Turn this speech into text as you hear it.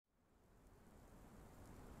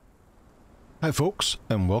Hi folks,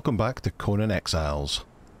 and welcome back to Conan Exiles.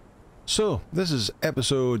 So, this is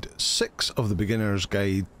episode 6 of the Beginner's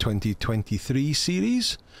Guide 2023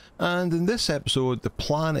 series, and in this episode the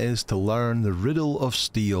plan is to learn the Riddle of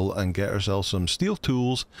Steel and get ourselves some steel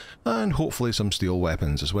tools and hopefully some steel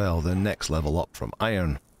weapons as well, the next level up from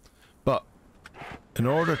iron. But, in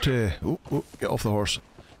order to... get off the horse.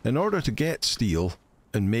 In order to get steel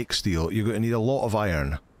and make steel, you're going to need a lot of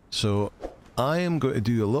iron. So, I am going to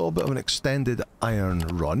do a little bit of an extended iron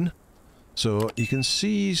run. So you can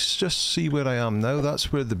see, just see where I am now.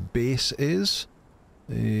 That's where the base is.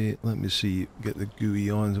 Let me see, get the GUI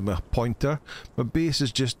on my pointer. My base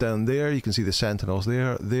is just down there. You can see the sentinels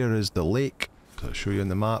there. There is the lake. So I'll show you on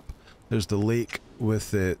the map. There's the lake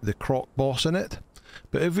with the croc boss in it.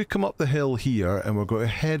 But if we come up the hill here and we're going to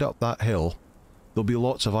head up that hill, there'll be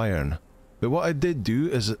lots of iron. But what I did do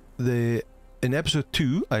is in episode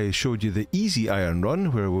 2, I showed you the easy iron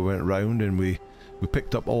run, where we went round and we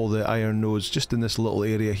picked up all the iron nodes just in this little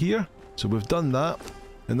area here. So we've done that,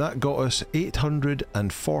 and that got us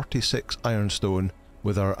 846 ironstone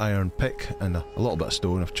with our iron pick, and a little bit of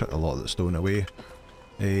stone. I've chucked a lot of the stone away.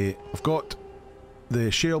 I've got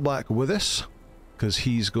the Shaleback with us, because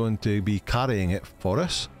he's going to be carrying it for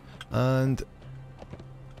us, and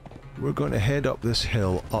we're going to head up this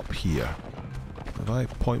hill up here. If I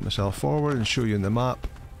point myself forward and show you in the map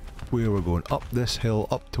where we're going, up this hill,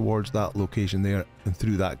 up towards that location there, and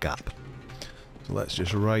through that gap. So let's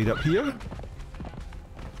just ride up here.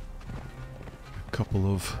 A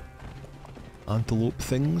couple of antelope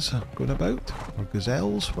things going about, or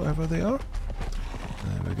gazelles, whatever they are.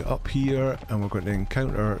 And we get up here, and we're going to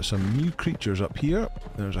encounter some new creatures up here.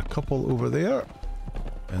 There's a couple over there,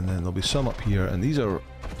 and then there'll be some up here, and these are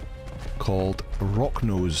called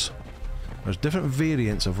rocknose. There's different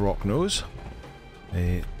variants of rocknose.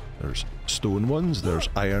 There's stone ones, there's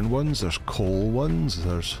iron ones, there's coal ones,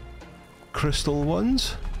 there's crystal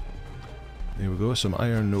ones. There we go, some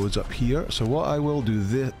iron nodes up here. So what I will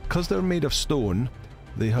do, because they're made of stone,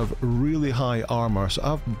 they have really high armor. So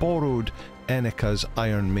I've borrowed Enika's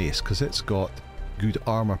iron mace, because it's got good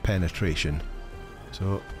armor penetration.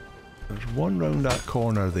 So there's one round that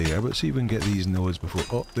corner there, but see if we can get these nodes before...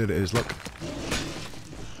 Oh, there it is, look.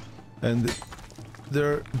 And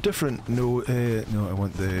they're different. No, I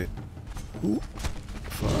want the... Ooh,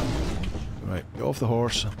 fine. Right, get off the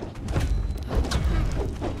horse.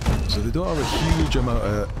 So they don't have a huge amount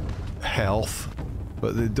of health,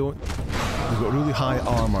 but they don't... They've got really high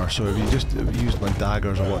armor, so if you just used my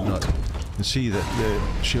daggers or whatnot, you can see that the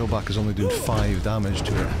Shaleback is only doing 5 damage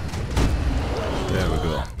to it. There we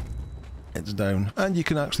go. It's down. And you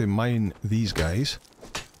can actually mine these guys.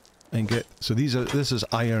 And get, so this is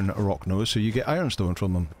iron rocknose, so you get ironstone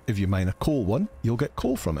from them. If you mine a coal one, you'll get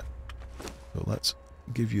coal from it. So let's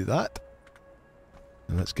give you that.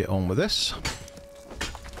 And let's get on with this.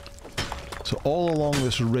 So all along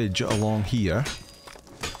this ridge along here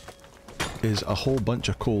is a whole bunch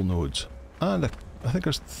of coal nodes. And I think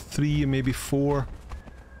there's 3, maybe 4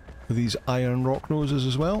 of these iron rocknoses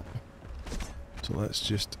as well. So let's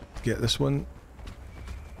just get this one.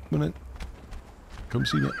 Come on in. Come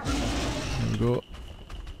see me. There we go.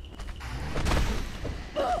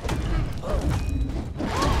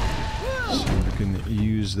 So we can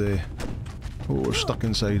use the... Oh, we're stuck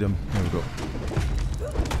inside him. There we go.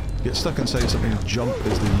 Get stuck inside something, jump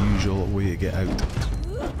is the usual way to get out.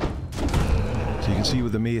 So you can see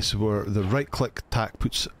with the mace where the right click attack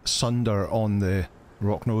puts sunder on the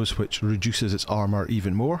rocknose, which reduces its armor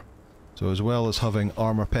even more. So as well as having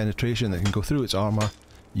armor penetration that can go through its armor,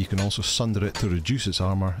 you can also sunder it to reduce its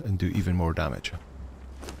armor and do even more damage.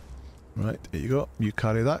 Right, there you go. You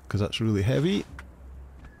carry that, because that's really heavy.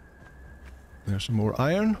 There's some more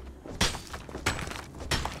iron.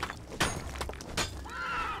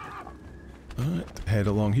 Alright, head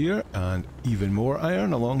along here, and even more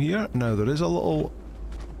iron along here. Now there is a little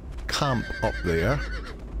camp up there,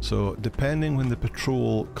 so depending when the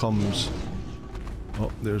patrol comes... Oh,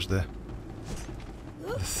 there's the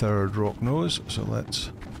third rocknose, so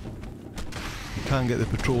let's... You can get the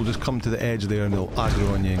patrol, just come to the edge there and they'll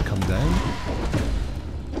aggro on you and come down.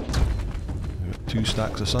 We've got 2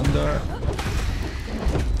 stacks of sunder.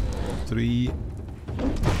 3, 4,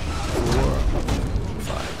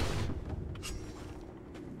 5.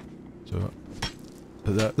 So,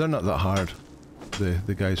 but they're not that hard,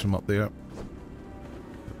 the guys from up there.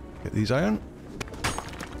 Get these iron.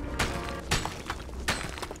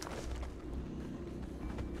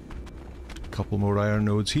 Couple more iron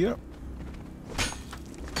nodes here.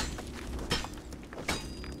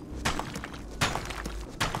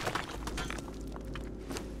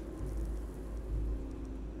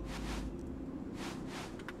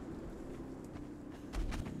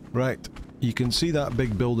 Right, you can see that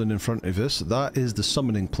big building in front of us. That is the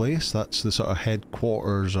summoning place. That's the sort of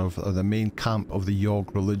headquarters of the main camp of the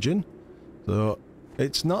Yogg religion. So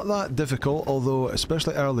it's not that difficult, although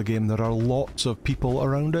especially early game there are lots of people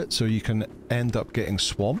around it, so you can end up getting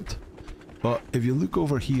swamped. But if you look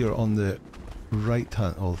over here on the right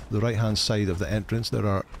hand side of the entrance, there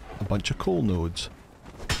are a bunch of coal nodes.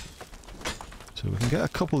 So we can get a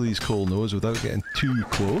couple of these coal nodes without getting too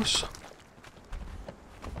close.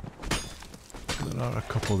 There are a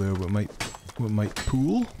couple there we might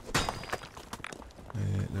pool.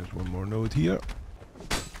 There's one more node here.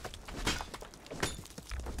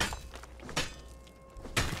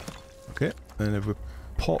 Okay, and if we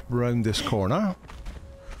pop round this corner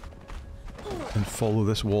and follow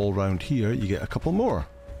this wall round here, you get a couple more.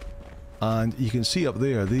 And you can see up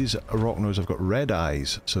there, these rock nodes have got red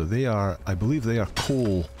eyes, so they are, I believe they are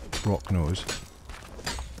coal rock nodes.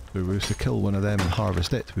 If we were to kill one of them and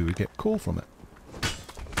harvest it, we would get coal from it.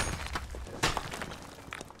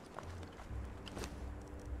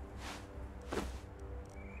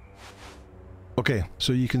 Okay,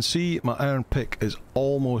 so you can see my iron pick is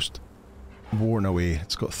almost worn away.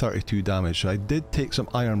 It's got 32 damage. So I did take some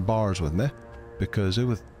iron bars with me, because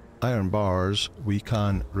with iron bars we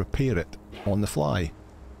can repair it on the fly.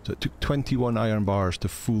 So it took 21 iron bars to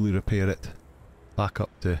fully repair it back up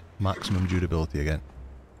to maximum durability again.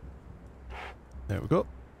 There we go.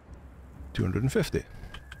 250.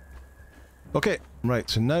 Okay, right,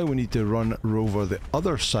 so now we need to run over the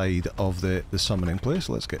other side of the summoning place.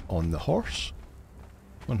 Let's get on the horse.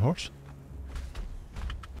 One horse.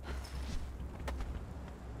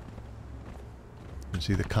 You can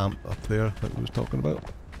see the camp up there that we was talking about.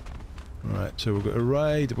 Right, so we've got to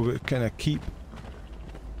ride, we've got to kind of keep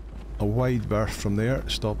a wide berth from there to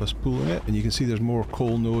stop us pulling it, and you can see there's more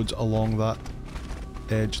coal nodes along that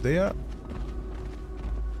edge there.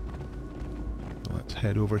 So let's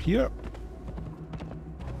head over here.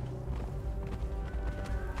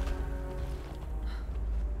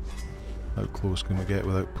 How close can we get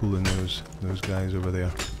without pulling those guys over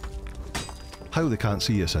there? How they can't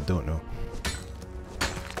see us, I don't know.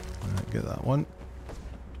 Alright, get that one.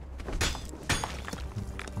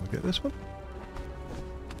 Can we get this one?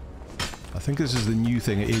 I think this is the new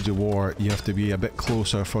thing at Age of War, you have to be a bit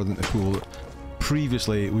closer for them to pull.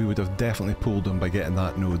 Previously, we would have definitely pulled them by getting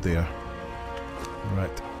that node there.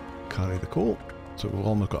 Right, carry the coal. So we've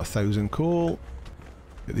almost got 1,000 coal.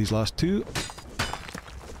 Get these last two.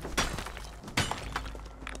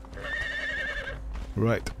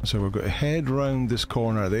 Right, so we're going to head round this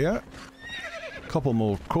corner there. A couple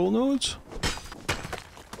more coal nodes.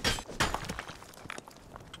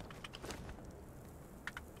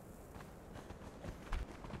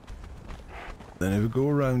 Then if we go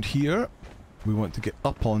around here, we want to get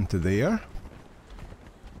up onto there.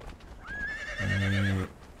 I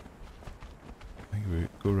think we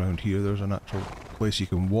go around here, there's an actual place you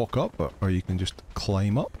can walk up, or you can just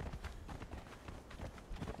climb up.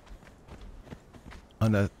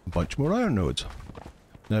 And a bunch more iron nodes.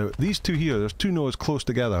 Now, these two here, there's two nodes close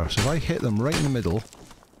together, so if I hit them right in the middle,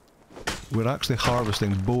 we're actually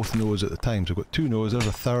harvesting both nodes at the time. So we've got two nodes, there's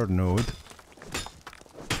a third node.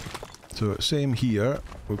 So same here,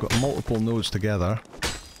 we've got multiple nodes together.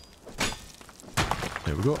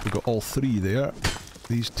 There we go, we've got all three there.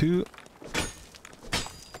 These two.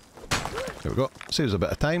 There we go, saves a bit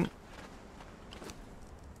of time.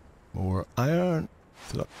 More iron.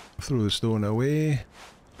 Throw the stone away.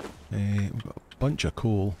 We've got a bunch of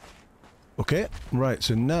coal. Okay, right,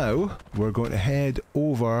 so now we're going to head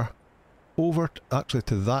over actually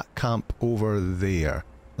to that camp over there.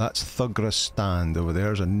 That's Thugra's stand over there.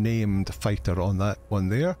 There's a named fighter on that one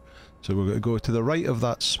there. So we're going to go to the right of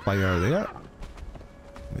that spire there.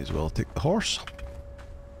 May as well take the horse.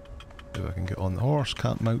 If I can get on the horse,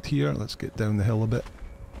 can't mount here. Let's get down the hill a bit.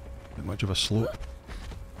 Bit much of a slope.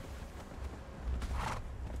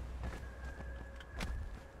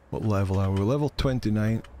 What level are we? Level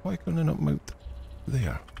 29. Why can I not mount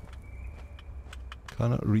there?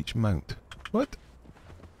 Cannot reach mount. What?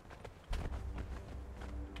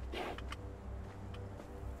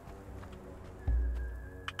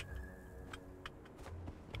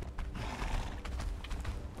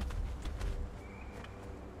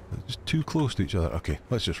 They're just too close to each other. Okay,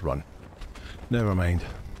 let's just run. Never mind.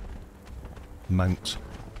 Mounts.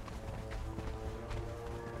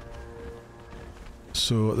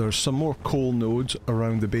 So there's some more coal nodes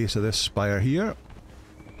around the base of this spire here.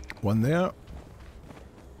 One there.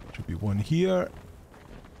 Should be one here.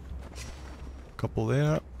 Couple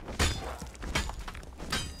there.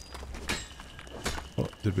 Oh,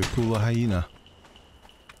 did we pull a hyena?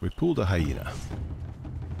 We pulled a hyena.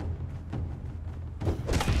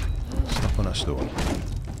 a stone.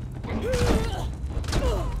 There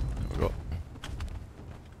we go.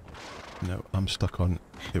 Now I'm stuck on...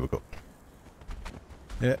 Here we go.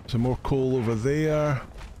 Yeah, some more coal over there.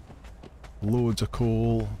 Loads of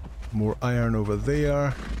coal. More iron over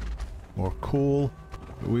there. More coal.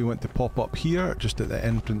 We want to pop up here, just at the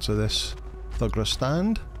entrance of this Thugra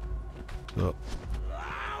stand. So,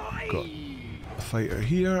 we've got a fighter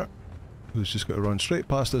here, who's just got to run straight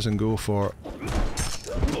past us and go for...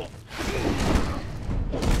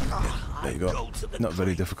 There you go. Not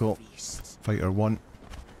very difficult. Fighter 1.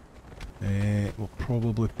 We'll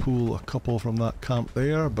probably pull a couple from that camp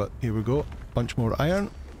there, but here we go. Bunch more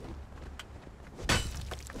iron.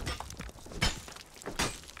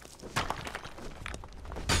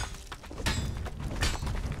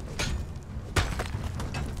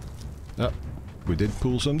 Yep, we did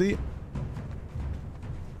pull somebody.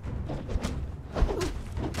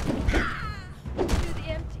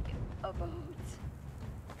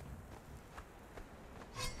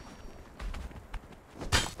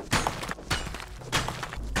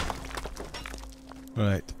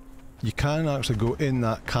 Right, you can actually go in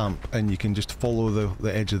that camp and you can just follow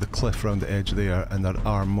the edge of the cliff around the edge there, and there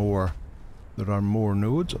are more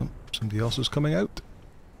nodes. Oh, somebody else is coming out.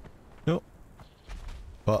 No,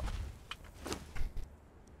 but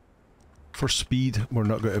for speed, we're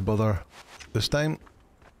not going to bother this time.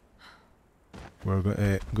 We're going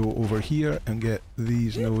to go over here and get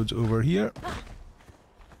these nodes over here.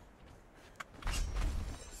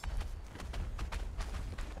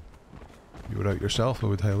 You're out yourself, I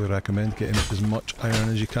would highly recommend getting as much iron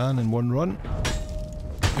as you can in one run.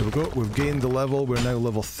 Here we go, we've gained the level, we're now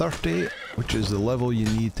level 30, which is the level you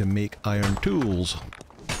need to make iron tools.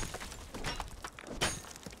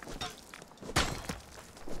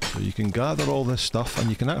 So you can gather all this stuff, and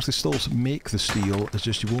you can actually still make the steel, it's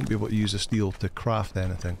just you won't be able to use the steel to craft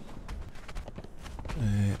anything.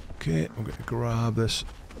 Okay, I'm going to grab this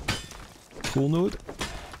coal node.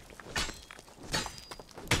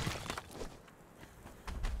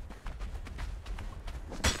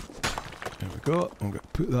 Go. I'm going to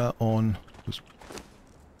put that on just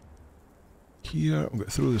here. I'm going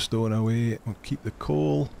to throw the stone away. I'll keep the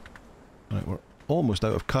coal. Right, we're almost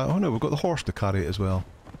out of oh no, we've got the horse to carry it as well.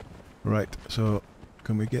 Right, so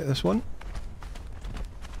can we get this one?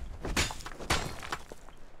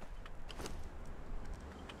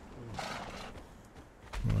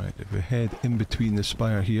 Right, if we head in between the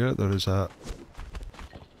spire here, there is a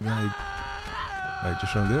right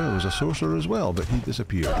just around there was a sorcerer as well, but he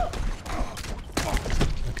disappeared.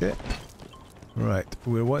 Okay. Right,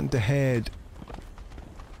 we're wanting to head,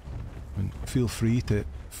 and feel free to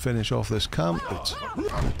finish off this camp, it's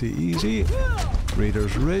pretty easy.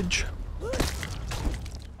 Raiders Ridge.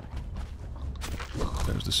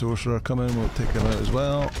 There's the sorcerer coming, we'll take him out as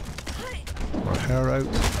well. Or her out.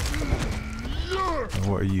 And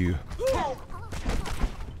what are you?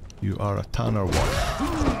 You are a Tanner 1.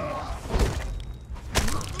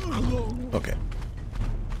 Okay.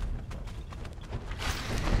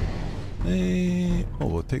 Oh,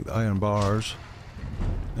 we'll take the iron bars.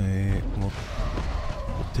 We'll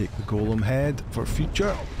take the golem head for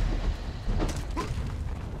future.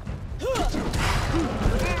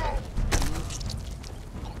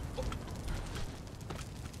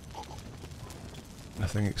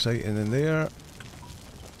 Nothing exciting in there.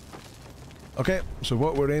 Okay, so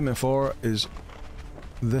what we're aiming for is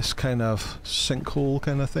this kind of sinkhole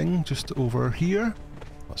kind of thing, just over here.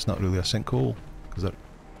 Well, it's not really a sinkhole, because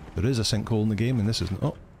there is a sinkhole in the game and this isn't.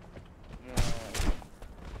 Oh.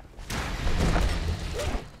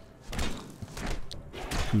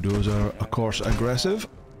 Kudos are, of course, aggressive.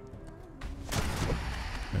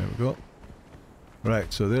 There we go.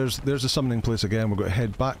 Right, so there's the summoning place again. We're going to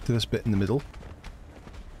head back to this bit in the middle.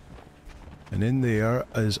 And in there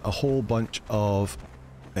is a whole bunch of,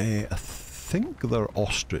 I think they're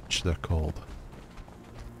ostrich, they're called.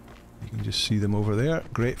 You can just see them over there.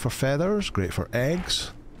 Great for feathers, great for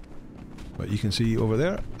eggs. But you can see over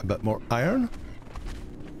there, a bit more iron.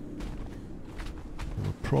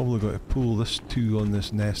 We're probably going to pull this 2 on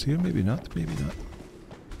this nest here. Maybe not, maybe not.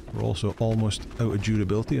 We're also almost out of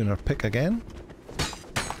durability on our pick again.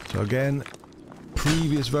 So again,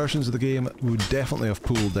 previous versions of the game would definitely have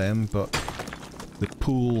pulled them, but the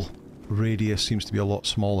pull radius seems to be a lot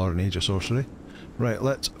smaller in Age of Sorcery. Right,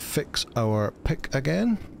 let's fix our pick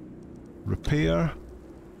again. Repair.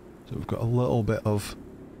 So we've got a little bit of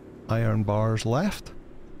iron bars left.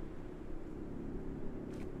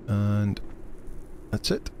 And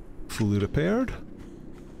that's it. Fully repaired.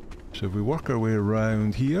 So if we work our way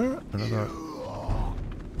around here, another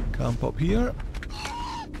camp up here.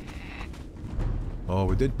 Oh,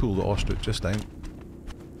 we did pull the ostrich this time.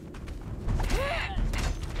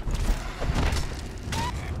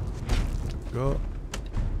 Go.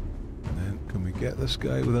 And then, can we get this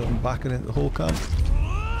guy without him backing into the whole camp?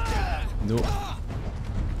 Nope.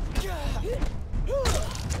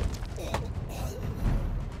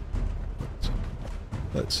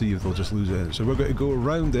 Let's see if they'll just lose it. So we're going to go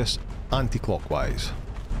around this anti-clockwise.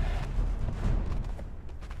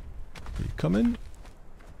 Are you coming?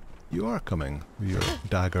 You are coming with your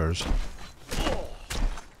daggers.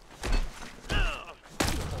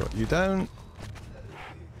 Got you down.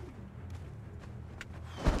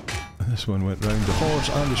 And this one went round the horse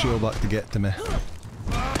and the shield back to get to me.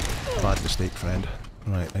 Bad mistake, friend.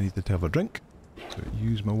 Right, I needed to have a drink. So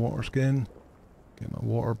use my water skin. Get my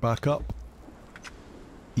water back up.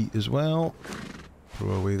 Eat as well.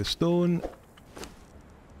 Throw away the stone.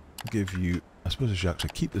 Give you... I suppose I should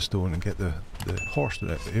actually keep the stone and get the horse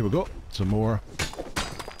to it. But here we go. Some more.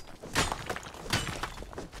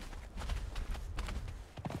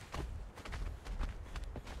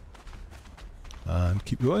 And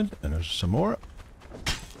keep going. And there's some more.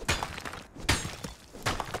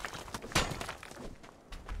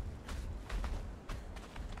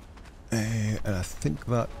 And I think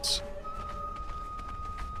that's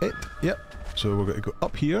it. Yep. So we're going to go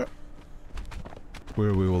up here,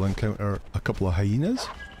 where we will encounter a couple of hyenas.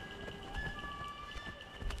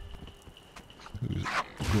 Who's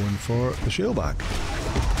going for the shellback?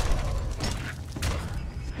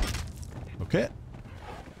 Okay.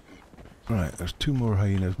 Right, there's two more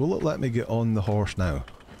hyenas. Will it let me get on the horse now?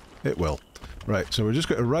 It will. Right, so we're just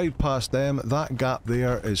going to ride past them. That gap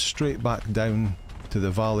there is straight back down to the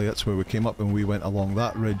valley. That's where we came up and we went along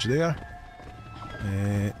that ridge there.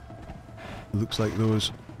 Looks like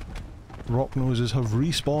those rock noses have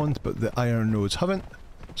respawned, but the iron nodes haven't.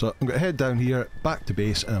 So I'm going to head down here, back to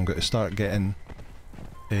base, and I'm going to start getting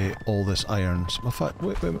all this iron. So in fact,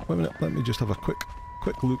 wait a minute, let me just have a quick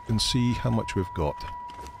look and see how much we've got.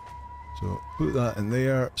 So put that in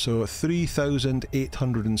there. So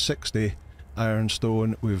 3,860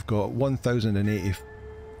 ironstone. We've got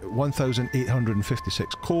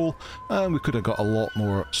 1,856 coal, and we could have got a lot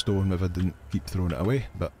more stone if I didn't keep throwing it away,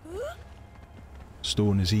 but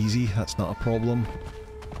stone is easy, that's not a problem.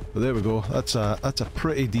 But there we go, that's a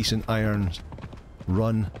pretty decent iron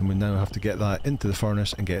run, and we now have to get that into the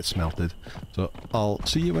furnace and get it smelted. So I'll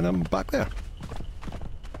see you when I'm back there.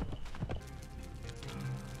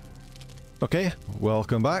 Okay,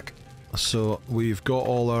 welcome back. So we've got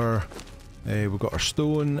all our we've got our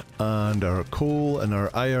stone and our coal and our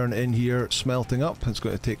iron in here smelting up. It's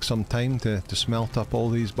going to take some time to smelt up all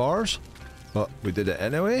these bars, but we did it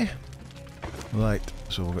anyway. Right,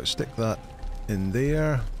 so we're going to stick that in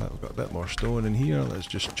there. Right, we've got a bit more stone in here. Let's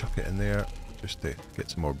just chuck it in there just to get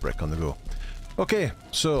some more brick on the go. Okay,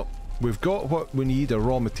 so we've got what we need, our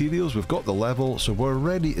raw materials. We've got the level, so we're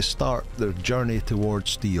ready to start the journey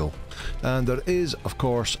towards steel. And there is, of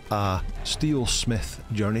course, a Steelsmith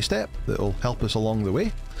journey step that will help us along the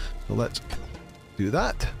way. So let's do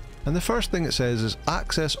that. And the first thing it says is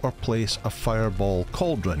access or place a fireball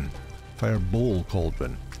cauldron. Fireball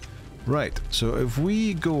cauldron. Right, so if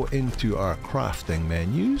we go into our crafting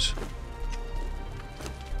menus,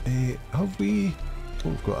 have we... Oh,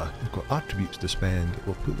 we've got attributes to spend.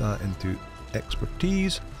 We'll put that into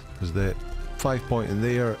expertise, because the 5 point in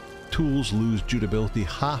there, tools lose durability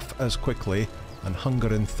half as quickly, and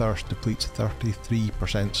hunger and thirst depletes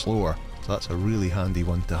 33% slower. So that's a really handy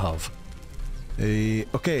one to have.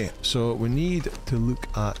 Okay, so we need to look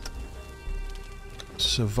at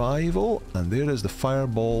survival, and there is the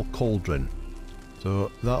fireball cauldron. So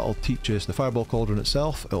that'll teach us the fireball cauldron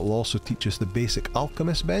itself. It'll also teach us the basic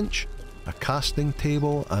alchemist bench, a casting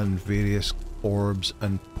table, and various orbs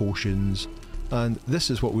and potions. And this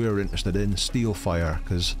is what we're interested in, Steelfire,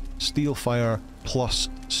 because Steelfire plus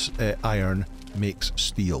iron makes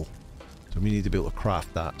steel. So we need to be able to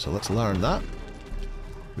craft that. So let's learn that,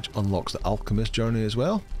 which unlocks the alchemist journey as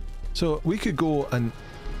well. So we could go and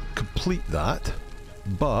complete that,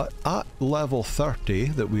 but at level 30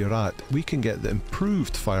 that we are at, we can get the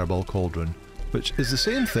improved fireball cauldron, which is the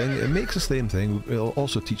same thing. It makes the same thing. It'll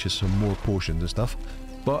also teach us some more potions and stuff,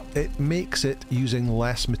 but it makes it using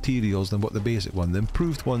less materials than what the basic one. The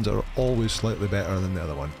improved ones are always slightly better than the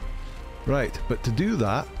other one. Right, but to do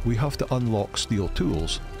that, we have to unlock steel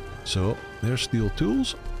tools. So there's steel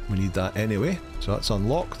tools. We need that anyway, so that's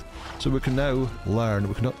unlocked. So we can now learn.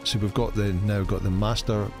 We can see we've got now got the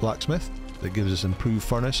master blacksmith that gives us improved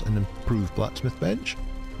furnace and improved blacksmith bench.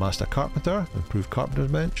 Master carpenter, improved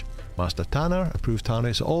carpenter's bench. Master tanner, improved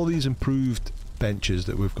tannery. So all these improved benches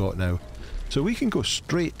that we've got now. So we can go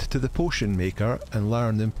straight to the potion maker and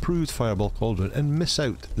learn the improved fireball cauldron and miss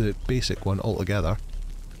out the basic one altogether.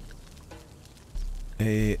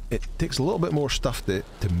 It takes a little bit more stuff to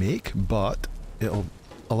make, but it'll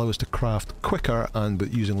allow us to craft quicker and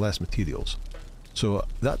with using less materials. So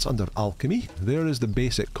that's under alchemy. There is the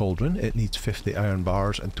basic cauldron. It needs 50 iron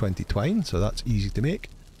bars and 20 twine, so that's easy to make.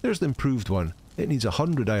 There's the improved one. It needs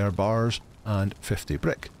 100 iron bars and 50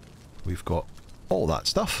 brick. We've got all that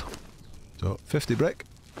stuff. So 50 brick.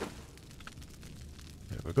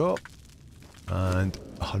 There we go. And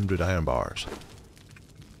 100 iron bars.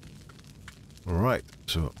 Right,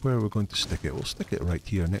 so where are we going to stick it? We'll stick it right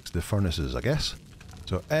here next to the furnaces, I guess.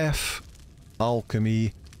 So F,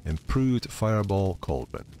 alchemy, improved fireball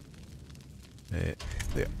cauldron. There.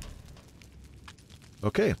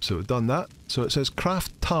 Okay, so we've done that. So it says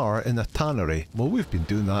craft tar in a tannery. Well, we've been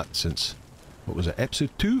doing that since, what was it, episode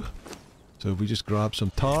 2? So if we just grab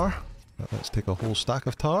some tar, let's take a whole stack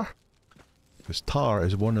of tar. Because tar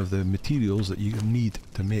is one of the materials that you need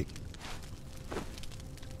to make.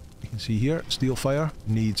 You can see here, Steelfire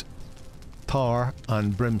needs tar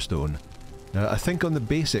and brimstone. Now I think on the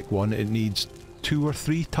basic one it needs 2 or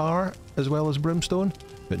 3 tar as well as brimstone,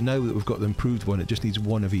 but now that we've got the improved one it just needs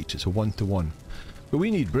 1 of each. It's a 1-to-1. But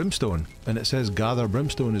we need brimstone, and it says gather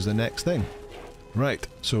brimstone is the next thing. Right,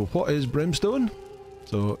 so what is brimstone?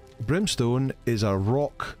 So brimstone is a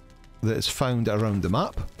rock that is found around the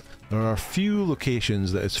map. There are a few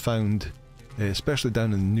locations that it's found, especially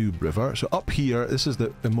down in the Noob River. So up here, this is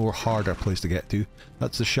the more harder place to get to.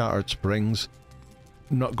 That's the Shattered Springs.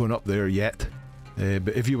 I'm not going up there yet.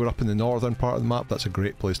 But if you were up in the northern part of the map, that's a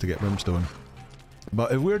great place to get brimstone.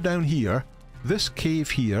 But if we're down here, this cave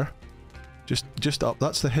here, just up,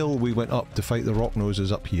 that's the hill we went up to fight the rock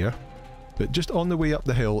noses up here. But just on the way up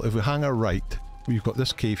the hill, if we hang our right, we've got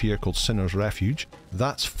this cave here called Sinner's Refuge.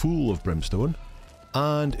 That's full of brimstone.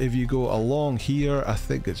 And if you go along here, I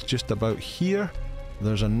think it's just about here,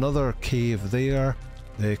 there's another cave there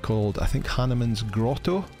called, I think, Hanneman's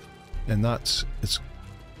Grotto. And it's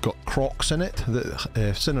got crocs in it.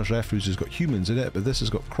 The Sinner's Refuge has got humans in it, but this has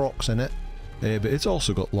got crocs in it. But it's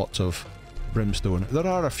also got lots of brimstone. There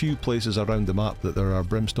are a few places around the map that there are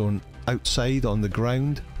brimstone outside on the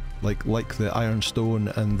ground, like the ironstone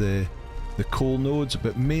and the coal nodes,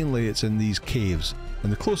 but mainly it's in these caves.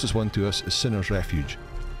 And the closest one to us is Sinner's Refuge.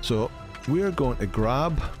 So we're going to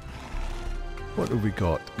grab... What have we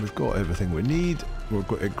got? We've got everything we need. We're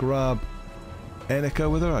going to grab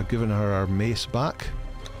Enika with her. I've given her our mace back.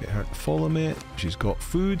 Get her to follow me. She's got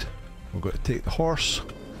food. We're going to take the horse.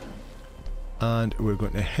 And we're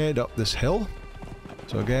going to head up this hill.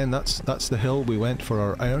 So again, that's the hill we went for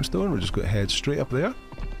our ironstone. We're just going to head straight up there.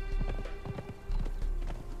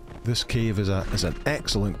 This cave is an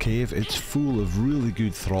excellent cave. It's full of really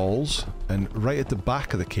good thralls. And right at the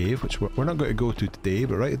back of the cave, which we're not going to go to today,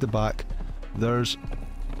 but right at the back, there's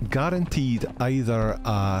guaranteed either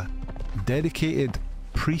a dedicated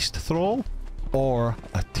priest thrall or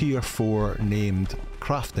a tier 4 named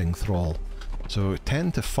crafting thrall. So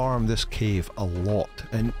tend to farm this cave a lot,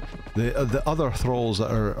 and the other thralls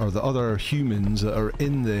that are, or the other humans that are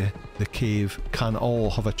in the cave can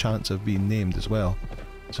all have a chance of being named as well.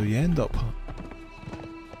 So you end up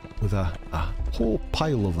with a whole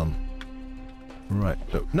pile of them. Right,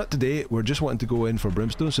 so not today, we're just wanting to go in for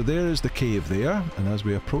brimstone. So there is the cave there, and as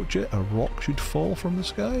we approach it, a rock should fall from the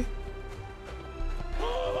sky.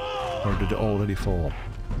 Or did it already fall?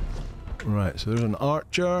 Right, so there's an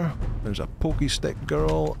archer, there's a pokey stick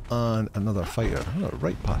girl, and another fighter. Oh,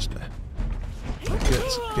 right past me.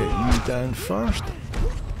 Let's get you down first.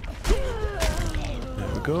 There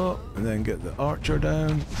we go, and then get the archer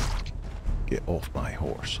down. Get off my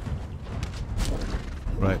horse.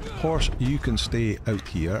 Right, horse, you can stay out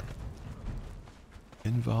here.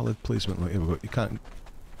 Invalid placement. Here we go. You can't...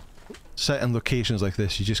 Set in locations like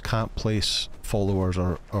this, you just can't place followers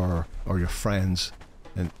or your friends.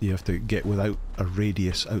 And you have to get without a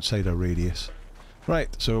radius, outside a radius. Right,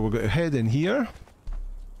 so we're going to head in here.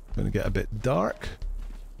 Going to get a bit dark.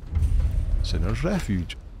 Sinner's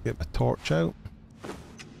Refuge. Get my torch out.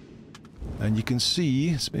 And you can see,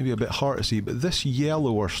 it's maybe a bit hard to see, but this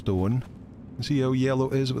yellower stone, you see how yellow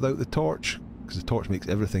it is without the torch? Because the torch makes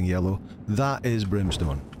everything yellow. That is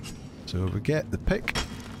brimstone. So if we get the pick,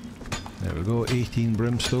 there we go, 18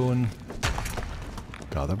 brimstone.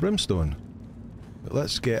 Gather brimstone. But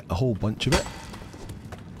let's get a whole bunch of it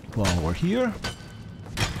while we're here.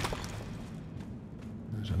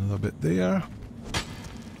 There's another bit there.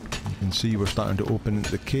 You can see we're starting to open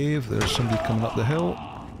into the cave. There's somebody coming up the hill.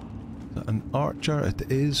 Is that an archer?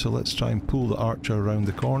 It is, so let's try and pull the archer around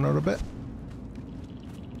the corner a bit.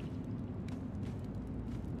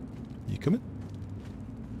 You coming?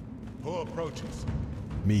 Who approaches?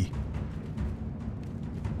 Me.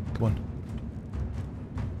 Come on.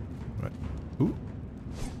 Right. Ooh.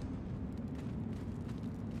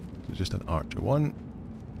 So just an archer one.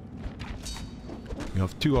 You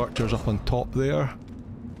have 2 archers up on top there.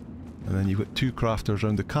 And then you've got 2 crafters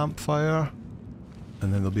around the campfire.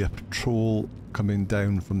 And then there'll be a patrol coming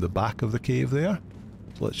down from the back of the cave there.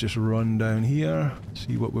 So let's just run down here,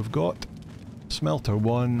 see what we've got. Smelter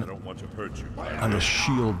 1. I don't want to hurt you. And a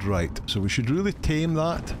shield, right. So we should really tame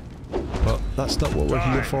that. But that's not what we're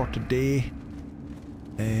here for today.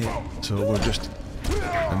 So we're just...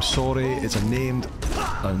 I'm sorry, it's a named...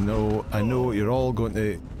 I know you're all going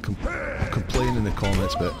to complain in the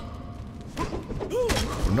comments, but...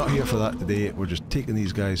 we're not here for that today, we're just taking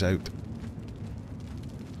these guys out.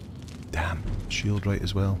 Damn, shield right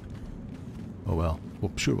as well. Oh well,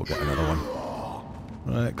 well sure we'll get another one.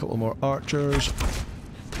 Right, a couple more archers.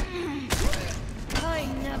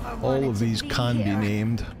 All of these can be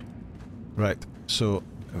named. Right, so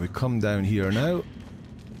if we come down here now,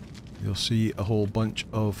 you'll see a whole bunch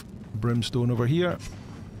of brimstone over here.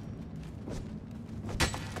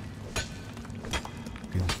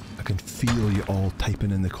 I can feel you all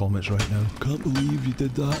typing in the comments right now. Can't believe you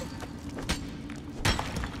did that.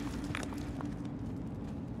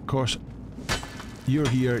 Of course, you're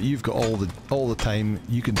here. You've got all the time.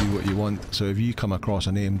 You can do what you want. So if you come across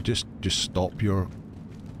a name, just stop your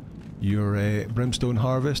brimstone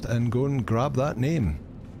harvest and go and grab that name.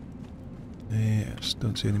 Just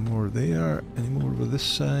don't see any more there. Any more over this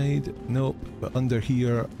side? Nope. But under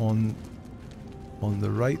here on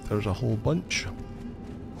the right, there's a whole bunch.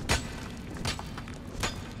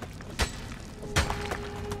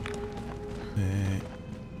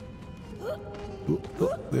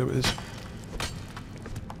 Oh, there it is.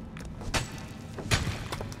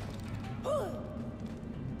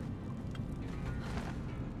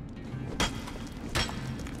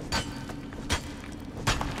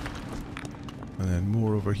 And then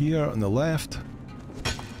more over here on the left.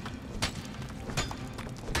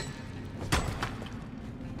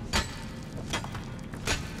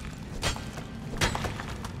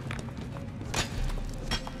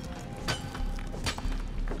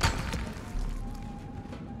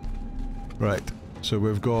 Right, so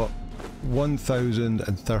we've got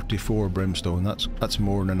 1034 brimstone. That's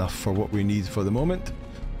more than enough for what we need for the moment.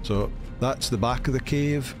 So that's the back of the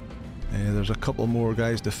cave. There's a couple more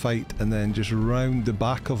guys to fight, and then just round the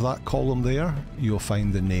back of that column there, you'll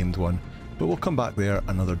find the named one. But we'll come back there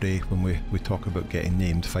another day when we talk about getting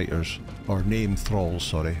named fighters, or named thralls,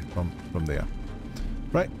 sorry, from there.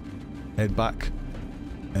 Right, head back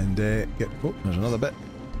and get... oh, there's another bit.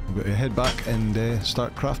 We've got to head back and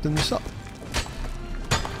start crafting this up.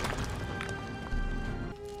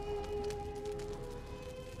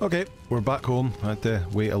 Okay, we're back home. I had to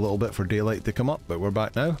wait a little bit for daylight to come up, but we're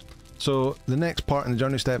back now. So the next part in the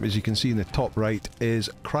journey step, as you can see in the top right, is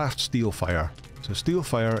craft Steelfire. So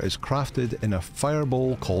Steelfire is crafted in a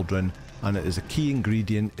fireball cauldron, and it is a key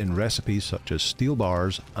ingredient in recipes such as steel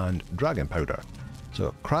bars and dragon powder.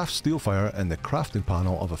 So craft Steelfire in the crafting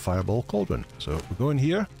panel of a fireball cauldron. So we go in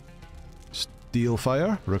here.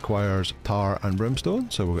 Steelfire requires tar and brimstone,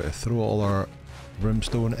 so we're going to throw all our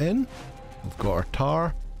brimstone in. We've got our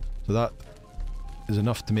tar, so that is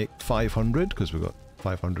enough to make 500 because we've got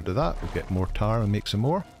 500 of that. We'll get more tar and make some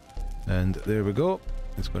more. And there we go.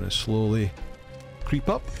 It's going to slowly creep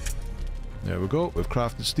up. There we go. We've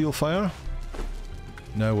crafted Steelfire.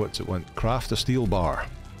 Now what's it want? Craft a steel bar.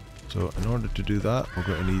 So in order to do that, we're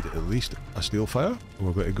going to need at least a Steelfire.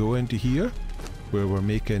 We're going to go into here where we're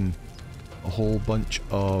making a whole bunch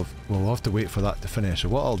of... well, we'll have to wait for that to finish. So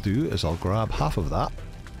what I'll do is I'll grab half of that.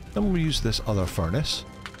 Then we'll use this other furnace.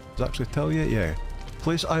 Does it actually tell you? Yeah.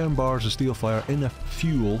 Place iron bars of Steelfire in a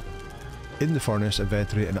fuel in the furnace and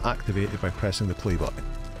ventilate and activate it by pressing the play button.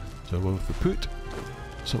 So we'll put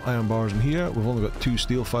some iron bars in here. We've only got 2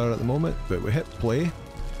 Steelfire at the moment, but we hit play.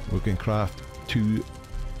 We can craft 2,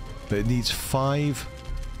 but it needs 5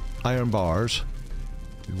 iron bars.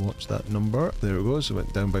 We watch that number. There it goes. It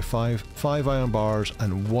went down by 5. 5 iron bars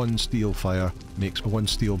and 1 Steelfire makes 1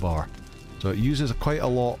 steel bar. So it uses quite a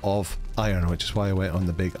lot of iron, which is why I went on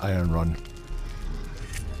the big iron run.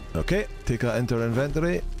 Okay, take that into our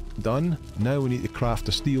inventory. Done. Now we need to craft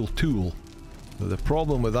a steel tool. So the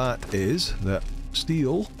problem with that is that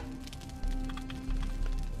steel...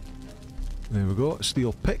 there we go,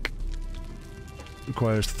 steel pick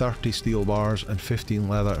requires 30 steel bars and 15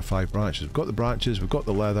 leather and 5 branches. We've got the branches, we've got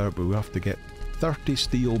the leather, but we have to get 30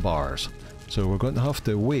 steel bars. So we're going to have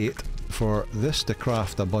to wait for this to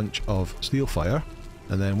craft a bunch of Steelfire,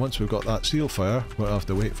 And then once we've got that Steelfire, we'll have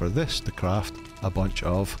to wait for this to craft a bunch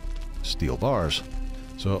of steel bars.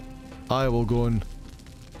 So I will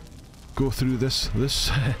go through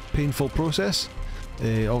this painful process.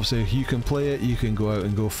 Obviously you can play it, you can go out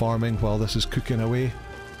and go farming while this is cooking away,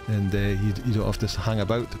 and you don't have to hang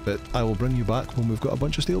about, but I will bring you back when we've got a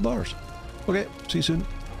bunch of steel bars. Okay, see you soon.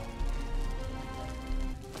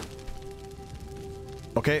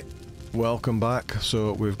 Okay, welcome back.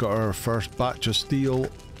 So we've got our first batch of steel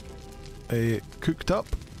cooked up.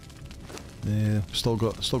 Still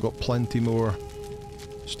got plenty more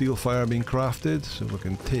Steelfire being crafted, so we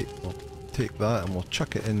can we'll take that and we'll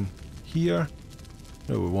chuck it in here.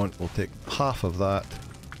 No, we'll take half of that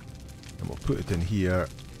and we'll put it in here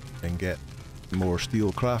and get more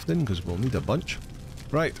steel crafting because we'll need a bunch.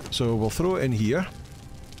 Right, so we'll throw it in here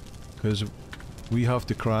because we have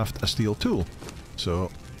to craft a steel tool.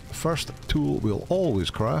 So the first tool we'll always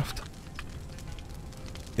craft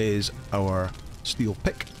is our steel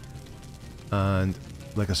pick, and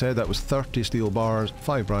like I said, that was 30 steel bars,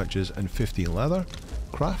 5 branches and 15 leather.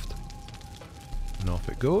 Craft, and off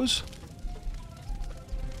it goes.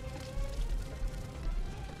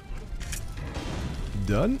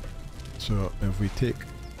 Done. So if we take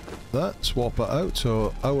that, swap it out,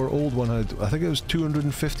 so our old one had, I think it was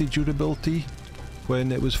 250 durability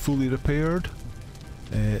when it was fully repaired,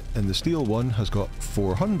 and the steel one has got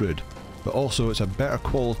 400, but also it's a better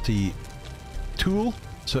quality tool,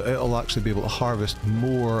 so it'll actually be able to harvest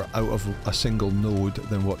more out of a single node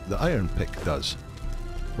than what the iron pick does.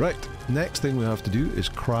 Right, next thing we have to do is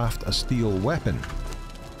craft a steel weapon.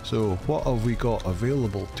 So what have we got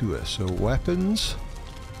available to us? So weapons,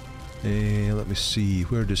 let me see,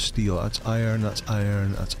 where does steel, that's iron, that's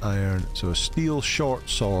iron, that's iron. So a steel short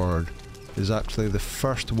sword is actually the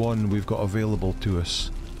first one we've got available to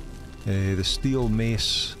us. The steel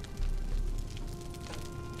mace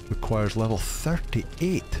requires level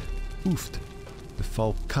 38. Oofed. The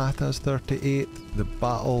falcata's 38, the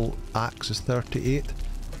battle axe is 38.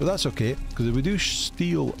 But that's okay, because if we do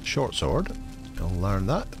steel short sword, I'll learn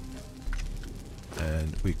that.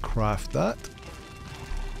 And we craft that.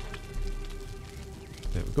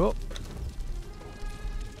 There we go.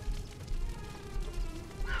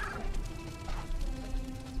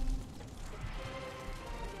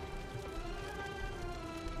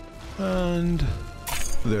 And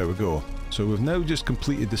there we go. So we've now just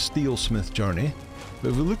completed the Steelsmith journey. But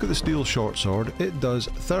if we look at the steel short sword, it does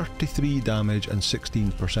 33 damage and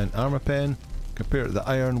 16% armor pen, compared to the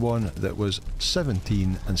iron one that was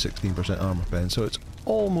 17 and 16% armor pen. So it's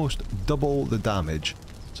almost double the damage.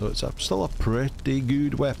 So it's still a pretty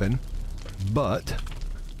good weapon, but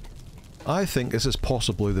I think this is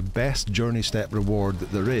possibly the best journey step reward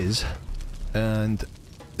that there is, and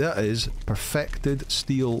that is perfected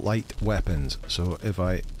steel light weapons. So if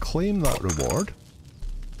I claim that reward,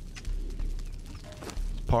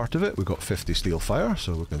 part of it, we've got 50 Steelfire,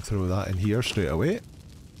 so we can throw that in here straight away.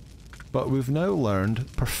 But we've now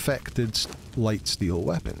learned perfected light steel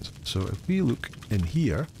weapons. So if we look in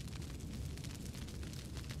here,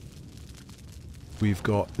 we've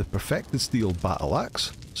got the perfected steel battle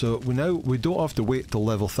axe. So we don't have to wait till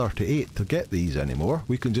level 38 to get these anymore.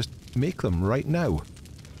 We can just make them right now.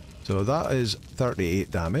 So that is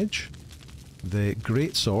 38 damage. The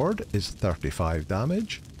great sword is 35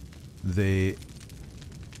 damage. The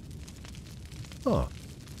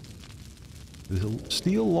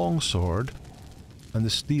steel longsword and the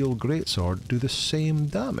steel greatsword do the same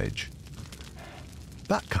damage.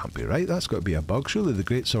 That can't be right, that's got to be a bug. Surely the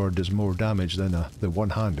greatsword does more damage than the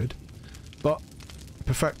one-handed. But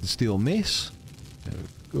perfected steel mace, there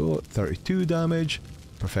we go, 32 damage.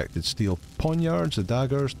 Perfected steel poniards, the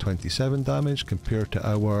daggers, 27 damage compared to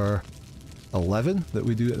our 11 that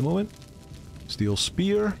we do at the moment. Steel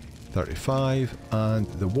spear, 35, and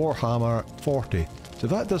the warhammer, 40. So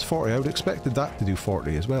if that does 40, I would have expected that to do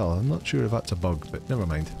 40 as well. I'm not sure if that's a bug, but never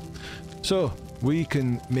mind. So we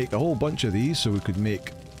can make a whole bunch of these, so we could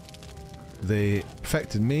make the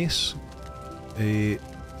perfected mace, and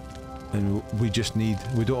we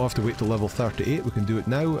don't have to wait till level 38, we can do it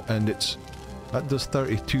now, and that does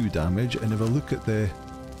 32 damage, and if I look at the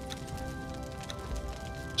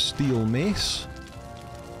steel mace,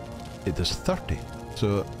 it does 30.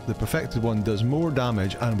 So the perfected one does more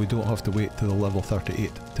damage, and we don't have to wait till the level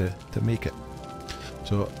 38 to make it.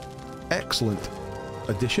 So excellent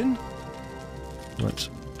addition. Let's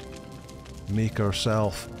make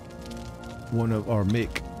ourselves one of, or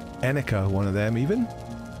make Enika one of them even.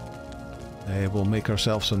 We'll make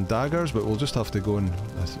ourselves some daggers, but we'll just have to go and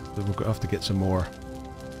we'll have to get some more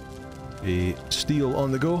steel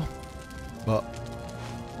on the go. But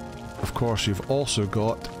of course, you've also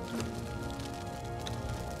got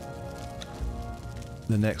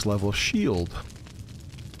the next level of shield.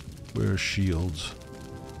 Where's shields?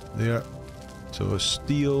 There. So a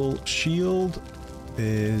steel shield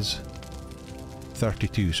is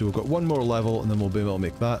 32. So we've got one more level and then we'll be able to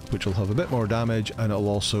make that, which will have a bit more damage, and it'll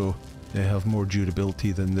also have more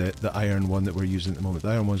durability than the iron one that we're using at the moment. The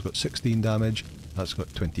iron one's got 16 damage, that's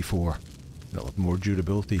got 24. And it'll have more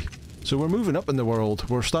durability. So we're moving up in the world.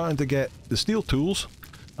 We're starting to get the steel tools,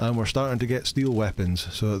 and we're starting to get steel weapons.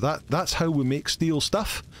 So that's how we make steel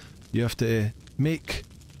stuff. You have to make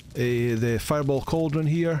the fireball cauldron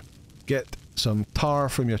here, get some tar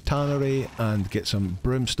from your tannery, and get some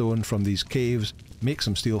brimstone from these caves, make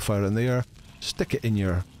some Steelfire in there, stick it in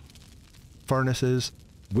your furnaces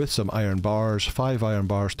with some iron bars. 5 iron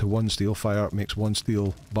bars to 1 Steelfire makes 1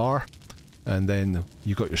 steel bar, and then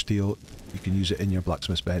you got your steel. You can use it in your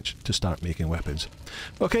blacksmith's bench to start making weapons.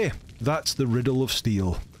 Okay, that's the Riddle of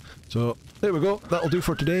Steel. So there we go, that'll do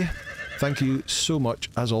for today. Thank you so much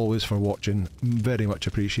as always for watching, very much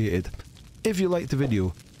appreciated. If you liked the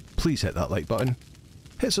video, please hit that like button,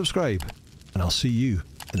 hit subscribe, and I'll see you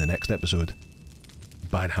in the next episode.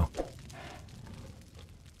 Bye now.